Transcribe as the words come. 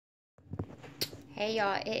Hey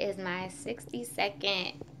y'all, it is my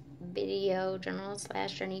 60-second video journal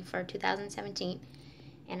slash journey for 2017,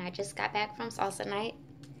 and I just got back from salsa night.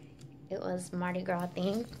 It was Mardi Gras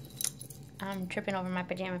themed. I'm tripping over my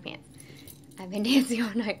pajama pants. I've been dancing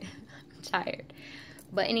all night. I'm tired.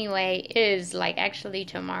 But anyway, it is like actually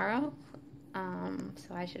tomorrow.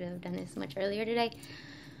 So I should have done this much earlier today.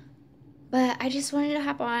 But I just wanted to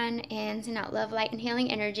hop on and send out love, light, and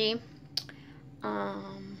healing energy.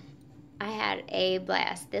 I had a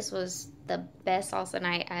blast. This was the best salsa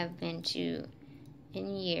night I've been to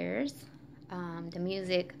in years. The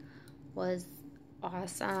music was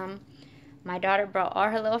awesome. My daughter brought all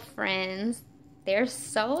her little friends. They're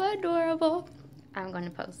so adorable. I'm going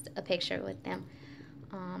to post a picture with them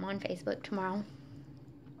on Facebook tomorrow.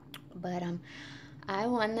 But I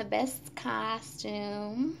won the best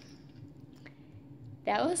costume.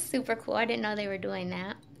 That was super cool. I didn't know they were doing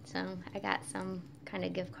that. So I got some kind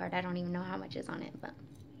of gift card. I don't even know how much is on it, but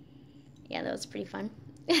yeah, that was pretty fun.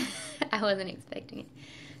 I wasn't expecting it.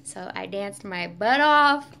 So I danced my butt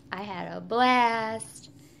off. I had a blast.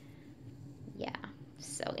 Yeah.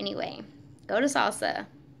 So anyway, go to salsa.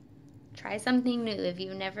 Try something new. If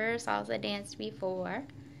you've never salsa danced before,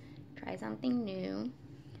 try something new.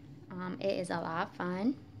 It is a lot of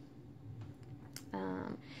fun.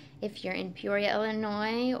 If you're in Peoria,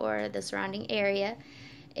 Illinois, or the surrounding area,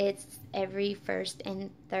 it's every first and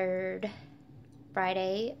third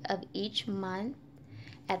Friday of each month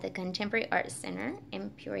at the Contemporary Arts Center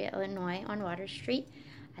in Peoria, Illinois on Water Street.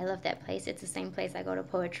 I love that place. It's the same place I go to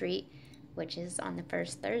poetry, which is on the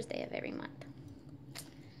first Thursday of every month.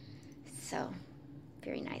 So,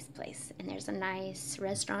 very nice place. And there's a nice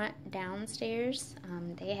restaurant downstairs.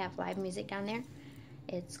 They have live music down there.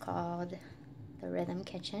 It's called the Rhythm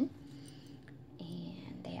Kitchen.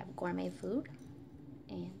 And they have gourmet food.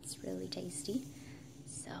 And it's really tasty.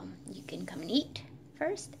 So you can come and eat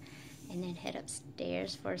first and then head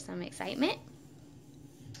upstairs for some excitement.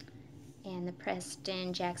 And the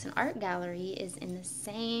Preston Jackson Art Gallery is in the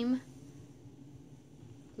same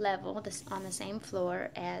level, on the same floor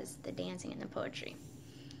as the dancing and the poetry.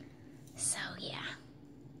 So yeah,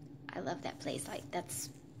 I love that place. Like, that's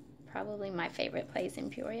probably my favorite place in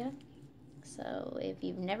Peoria. So if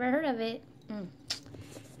you've never heard of it,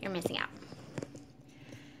 you're missing out.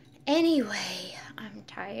 Anyway, I'm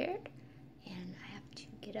tired and I have to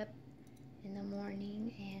get up in the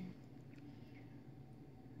morning and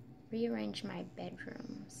rearrange my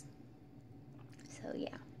bedrooms. So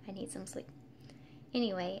yeah, I need some sleep.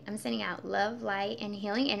 Anyway, I'm sending out love, light, and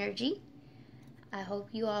healing energy. I hope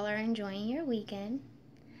you all are enjoying your weekend.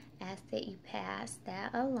 Ask that you pass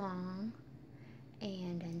that along.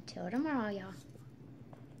 And until tomorrow, y'all,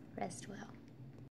 rest well.